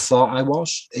than I thought I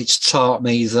was. It's taught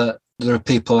me that there are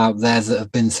people out there that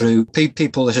have been through,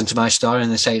 people listen to my story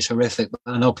and they say it's horrific, but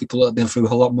I know people that have been through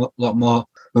a lot more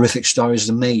horrific stories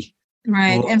than me.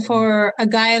 Right. And for a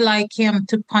guy like him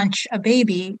to punch a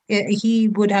baby, he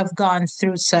would have gone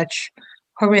through such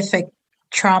horrific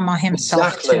trauma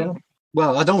himself too.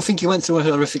 Well, I don't think he went through a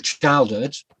horrific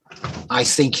childhood. I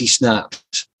think he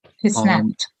snapped. He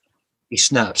snapped. He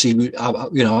snapped.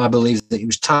 I believe that he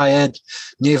was tired.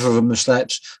 Neither of them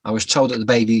slept. I was told that the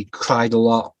baby cried a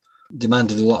lot,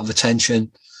 demanded a lot of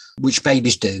attention, which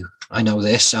babies do. I know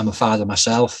this. I'm a father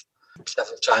myself,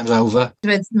 several times over.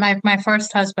 With my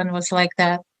first husband was like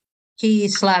that. He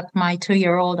slapped my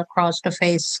 2-year-old across the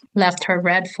face, left her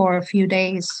red for a few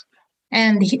days.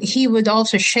 And he would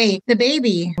also shake the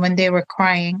baby when they were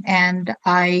crying. And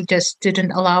I just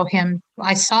didn't allow him.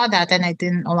 I saw that and I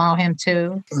didn't allow him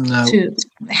to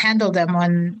handle them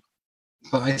when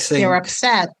they're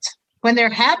upset. When they're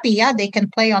happy, yeah, they can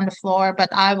play on the floor. But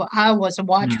I was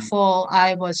watchful.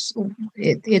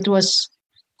 It was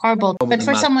horrible. But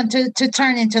for someone to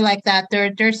turn into like that,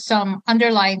 there's some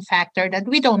underlying factor that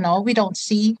we don't know. We don't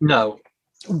see. No.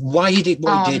 Why he did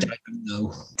what he did, I don't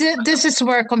know. This is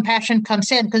where compassion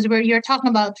comes in, because you're talking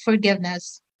about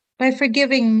forgiveness. By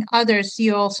forgiving others,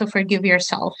 you also forgive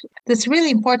yourself. That's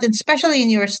really important, especially in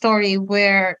your story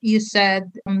where you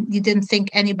said you didn't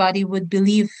think anybody would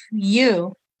believe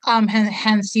you. And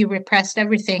hence you repressed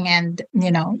everything and,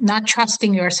 not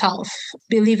trusting yourself,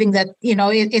 believing that,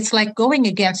 it's like going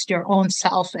against your own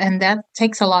self. And that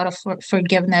takes a lot of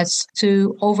forgiveness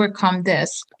to overcome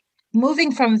this.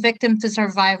 Moving from victim to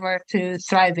survivor to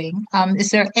thriving, is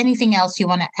there anything else you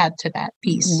want to add to that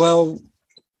piece? Well,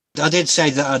 I did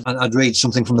say that I'd read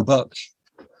something from the book.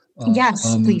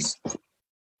 Yes, please.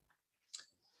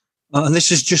 And this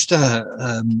is just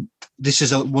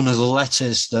one of the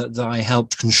letters that I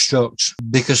helped construct,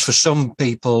 because for some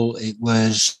people it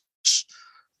was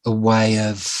a way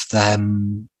of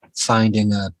them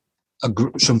finding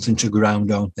something to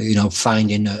ground on,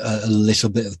 finding a little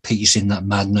bit of peace in that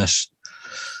madness.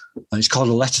 And it's called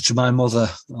A Letter to My Mother.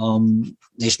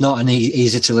 It's not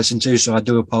easy to listen to, so I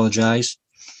do apologise.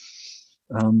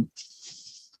 And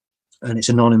it's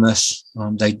anonymous.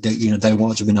 They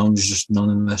want to be known as just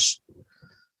anonymous.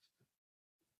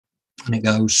 And it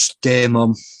goes, "Dear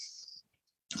Mum,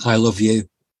 I love you,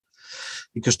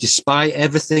 because despite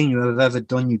everything you have ever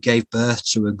done, you gave birth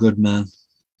to a good man.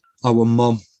 Oh,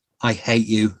 Mum, I hate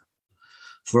you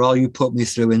for all you put me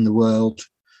through in the world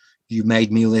you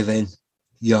made me live in,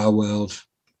 your world.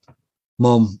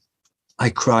 Mum, I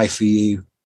cry for you,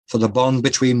 for the bond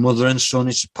between mother and son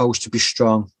is supposed to be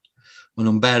strong, an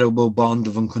unbearable bond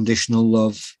of unconditional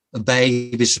love. A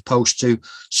babe is supposed to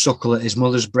suckle at his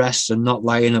mother's breasts and not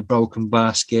lie in a broken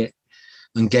basket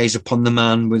and gaze upon the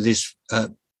man with his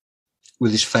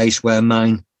face where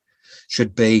mine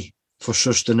should be, for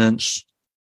sustenance,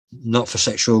 not for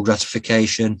sexual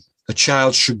gratification. A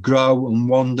child should grow and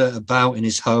wander about in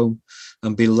his home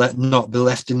and not be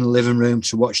left in the living room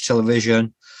to watch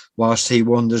television whilst he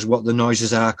wonders what the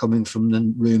noises are coming from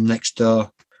the room next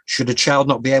door. Should a child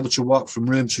not be able to walk from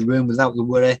room to room without the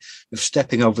worry of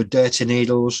stepping over dirty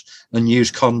needles and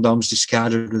use condoms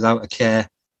discarded without a care?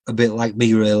 A bit like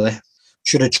me, really.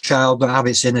 Should a child not have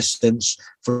its innocence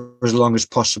for as long as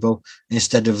possible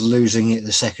instead of losing it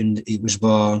the second it was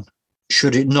born?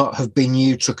 Should it not have been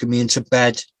you tucking me into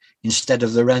bed instead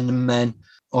of the random men,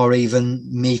 or even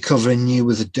me covering you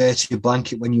with a dirty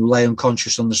blanket when you lay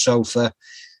unconscious on the sofa,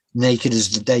 naked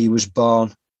as the day you was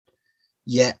born?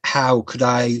 Yet how could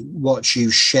I watch you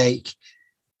shake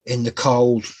in the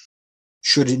cold?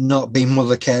 Should it not be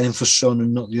mother caring for son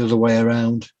and not the other way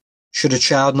around? Should a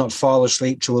child not fall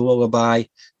asleep to a lullaby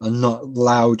and not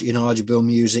loud, inaudible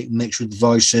music mixed with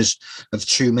voices of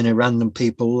too many random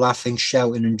people laughing,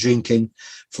 shouting and drinking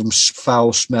from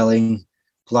foul-smelling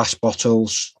glass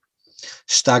bottles,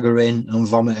 staggering and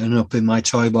vomiting up in my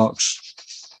toy box?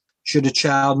 Should a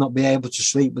child not be able to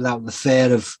sleep without the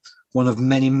fear of one of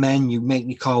many men you make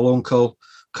me call uncle,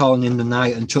 calling in the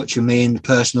night and touching me in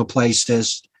personal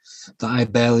places that I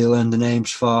barely learn the names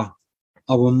for?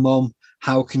 Oh, and Mum,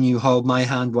 how can you hold my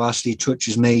hand whilst he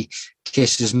touches me,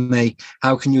 kisses me?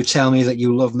 How can you tell me that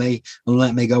you love me and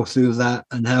let me go through that?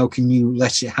 And how can you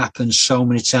let it happen so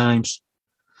many times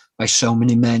by so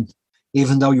many men?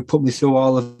 Even though you put me through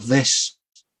all of this,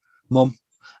 Mum,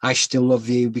 I still love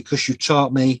you, because you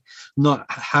taught me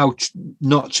how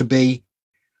not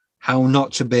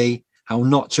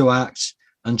to act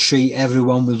and treat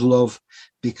everyone with love,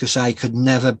 because I could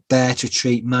never bear to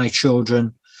treat my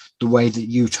children the way that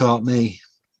you taught me.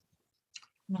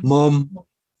 Mum,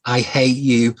 I hate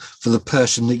you for the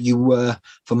person that you were,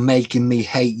 for making me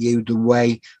hate you the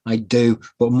way I do.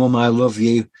 But Mum, I love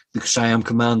you because I am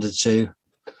commanded to.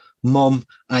 Mum,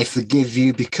 I forgive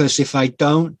you, because if I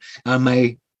don't, I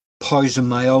may poison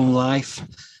my own life.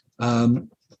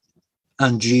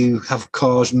 And you have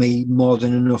caused me more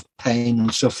than enough pain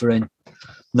and suffering.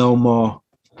 No more.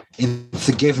 In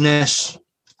forgiveness,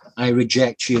 I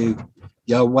reject you,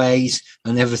 your ways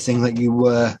and everything that you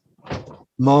were.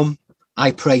 Mum,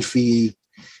 I pray for you,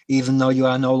 even though you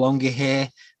are no longer here,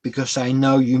 because I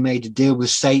know you made a deal with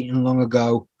Satan long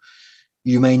ago.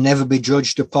 You may never be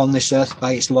judged upon this earth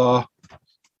by its law,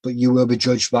 but you will be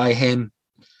judged by him.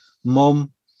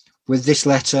 Mum, with this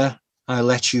letter, I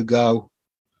let you go.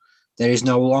 There is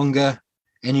no longer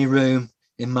any room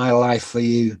in my life for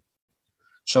you.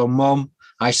 So, Mum,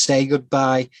 I say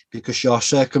goodbye, because your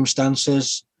circumstance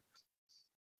is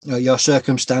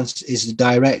the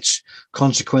direct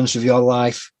consequence of your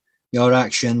life, your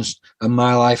actions, and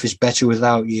my life is better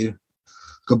without you.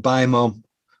 Goodbye, Mum.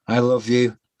 I love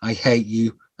you. I hate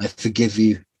you. I forgive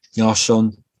you. Your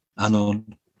son,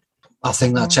 Anon. I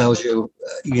think that tells you,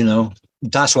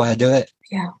 that's why I do it.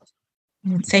 Yeah.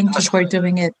 Thank you for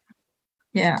doing it.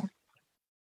 Yeah.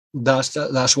 That's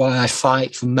why I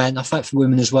fight for men. I fight for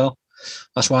women as well.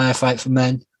 That's why I fight for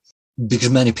men, because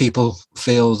many people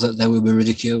feel that they will be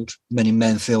ridiculed. Many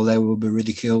men feel they will be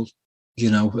ridiculed,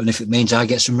 and if it means I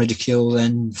get some ridicule,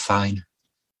 then fine.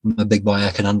 I'm a big boy,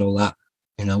 I can handle that.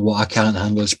 What I can't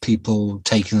handle is people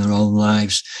taking their own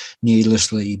lives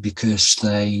needlessly because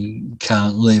they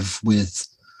can't live with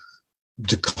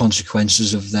the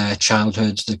consequences of their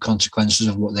childhoods, the consequences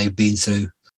of what they've been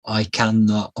through. I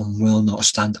cannot and will not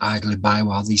stand idly by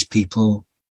while these people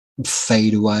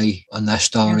fade away and their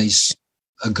stories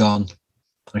are gone.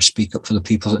 I speak up for the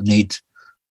people that need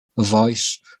a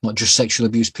voice, not just sexual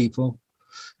abuse people.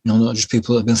 Not just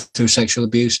people that have been through sexual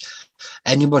abuse.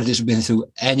 Anybody that's been through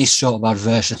any sort of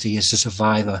adversity is a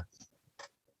survivor.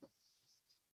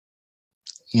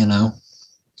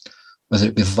 Whether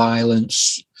it be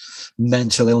violence,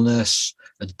 mental illness,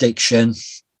 addiction,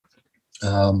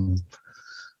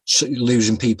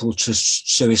 losing people to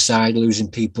suicide, losing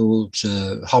people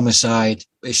to homicide.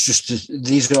 It's just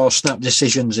these are all snap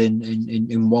decisions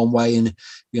in one way. And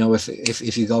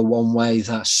if you go one way,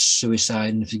 that's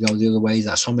suicide, and if you go the other way,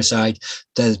 that's homicide.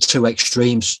 They're the two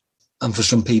extremes, and for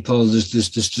some people,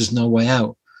 there's no way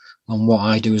out. And what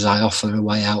I do is I offer a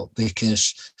way out,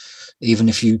 because even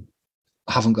if you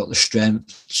haven't got the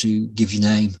strength to give your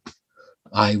name,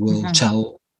 I will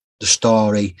tell the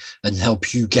story and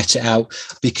help you get it out.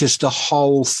 Because the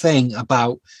whole thing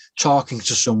about talking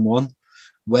to someone,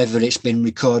 whether it's been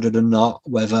recorded or not,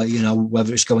 whether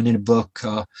it's going in a book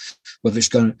or whether it's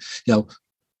going,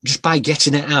 just by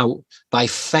getting it out, by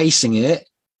facing it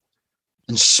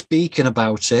and speaking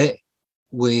about it,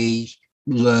 we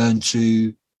learn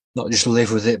to not just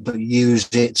live with it, but use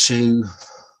it to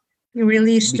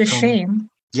release the shame.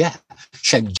 Yeah,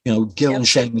 shame. Guilt and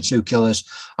shame are two killers.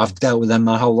 I've dealt with them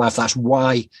my whole life. That's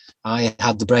why I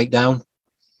had the breakdown.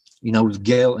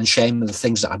 Guilt and shame are the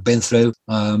things that I've been through.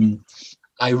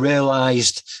 I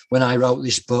realised when I wrote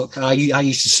this book, I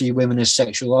used to see women as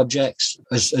sexual objects,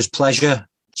 as pleasure.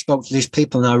 I spoke to these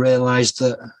people, and I realised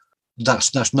that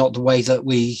that's not the way that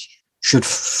we should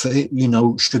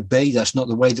be. That's not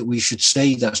the way that we should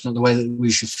see. That's not the way that we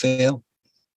should feel.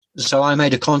 So I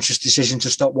made a conscious decision to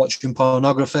stop watching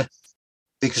pornography,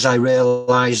 because I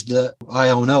realised that I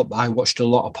own up. I watched a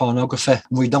lot of pornography.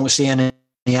 We don't see any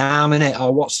harm in it.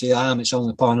 Oh, what's the harm? It's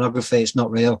only pornography. It's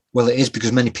not real. Well, it is,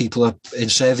 because many people are in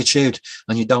servitude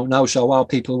and you don't know. So while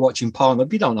people are watching porn,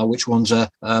 you don't know which ones are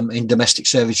in domestic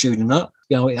servitude or not.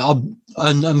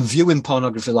 And viewing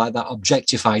pornography like that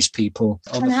objectifies people.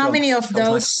 And how many of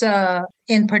those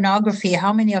in pornography,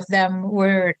 how many of them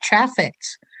were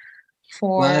trafficked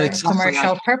for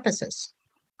commercial purposes?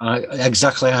 I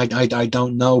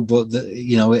don't know, but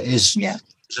it is. Yeah.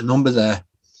 There's a number there,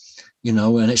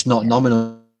 and it's not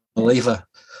nominal either.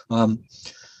 So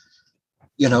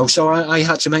I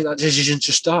had to make that decision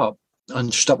to stop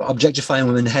objectifying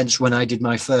women. Hence, when I did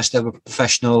my first ever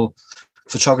professional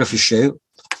photography shoot,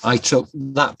 I took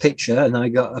that picture and I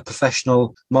got a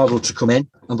professional model to come in,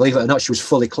 and believe it or not, she was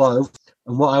fully clothed.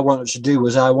 And what I wanted to do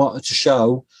was I wanted to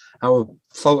show how a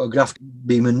photograph can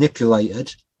be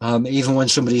manipulated, even when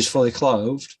somebody's fully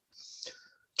clothed,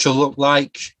 to look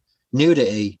like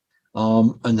nudity.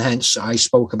 And hence I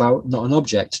spoke about not an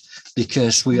object,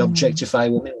 because we objectify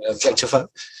women,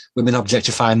 women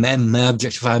objectify men, men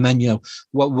objectify men,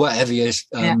 whatever your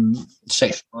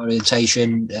sexual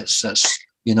orientation, that's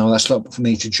not for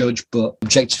me to judge, but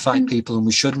objectify people, and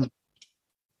we shouldn't.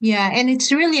 Yeah, and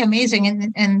it's really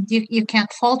amazing, and you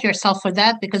can't fault yourself for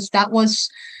that, because that was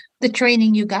the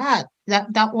training you got.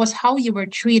 That was how you were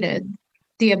treated.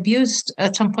 The abused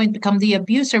at some point become the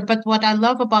abuser. But what I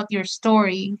love about your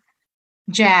story,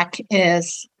 Jack,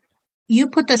 is you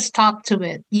put a stop to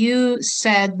it. You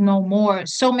said no more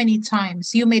so many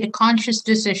times. You made a conscious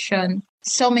decision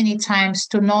so many times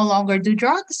to no longer do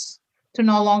drugs, to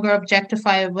no longer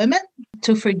objectify women,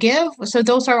 to forgive. So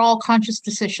those are all conscious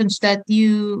decisions that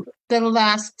the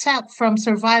last step from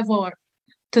survival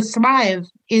to thrive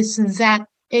is that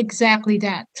exactly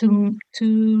that, to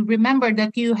remember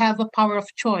that you have a power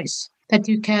of choice, that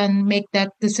you can make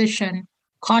that decision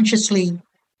consciously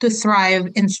to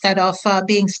thrive instead of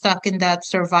being stuck in that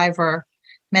survivor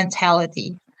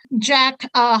mentality. Jack,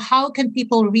 how can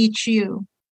people reach you?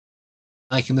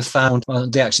 I can be found on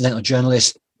the Accidental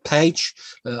Journalist page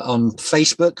on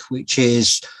Facebook, which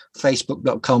is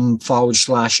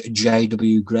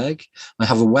facebook.com/JW Greg. I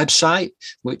have a website,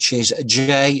 which is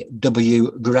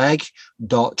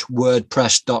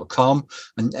jwgreg.wordpress.com,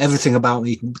 and everything about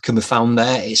me can be found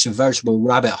there. It's a veritable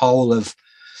rabbit hole of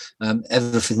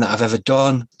everything that I've ever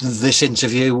done. This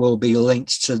interview will be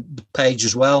linked to the page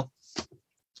as well.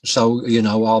 So,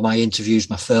 all my interviews,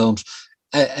 my films,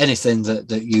 anything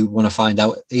that you want to find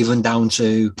out, even down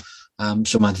to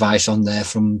some advice on there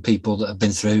from people that have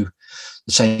been through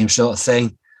the same sort of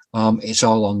thing. It's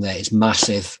all on there. It's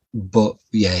massive, but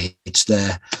yeah, it's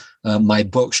there. My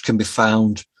books can be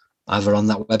found either on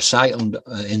that website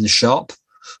in the shop,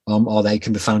 or they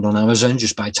can be found on Amazon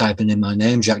just by typing in my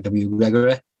name, Jack W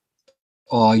Gregory.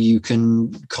 Or you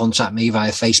can contact me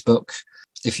via Facebook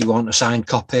if you want a signed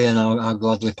copy, and I'll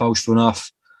gladly post one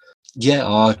off. Yeah,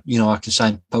 or I can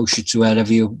signpost you to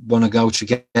wherever you want to go to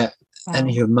get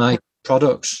any of my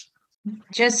products.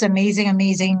 Just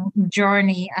amazing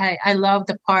journey. I love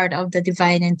the part of the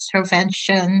divine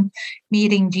intervention,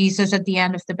 meeting Jesus at the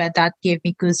end of the bed. That gave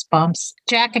me goosebumps.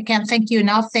 Jack, I can't thank you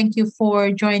enough. Thank you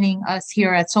for joining us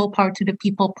here at Soul Power to the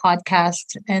People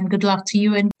podcast. And good luck to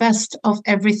you, and best of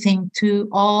everything to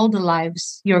all the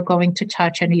lives you're going to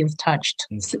touch and you've touched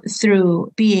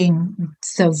through being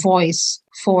the voice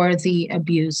for the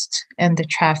abused and the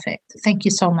trafficked. Thank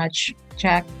you so much,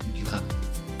 Jack.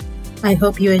 I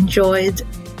hope you enjoyed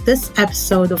this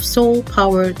episode of Soul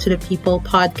Power to the People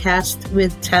podcast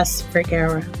with Tess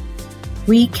Vergara.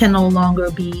 We can no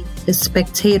longer be the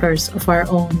spectators of our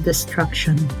own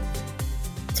destruction.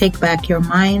 Take back your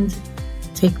mind,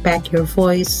 take back your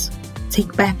voice,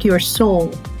 take back your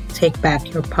soul, take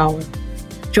back your power.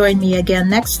 Join me again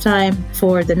next time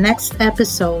for the next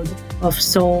episode of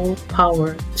Soul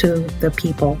Power to the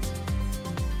People.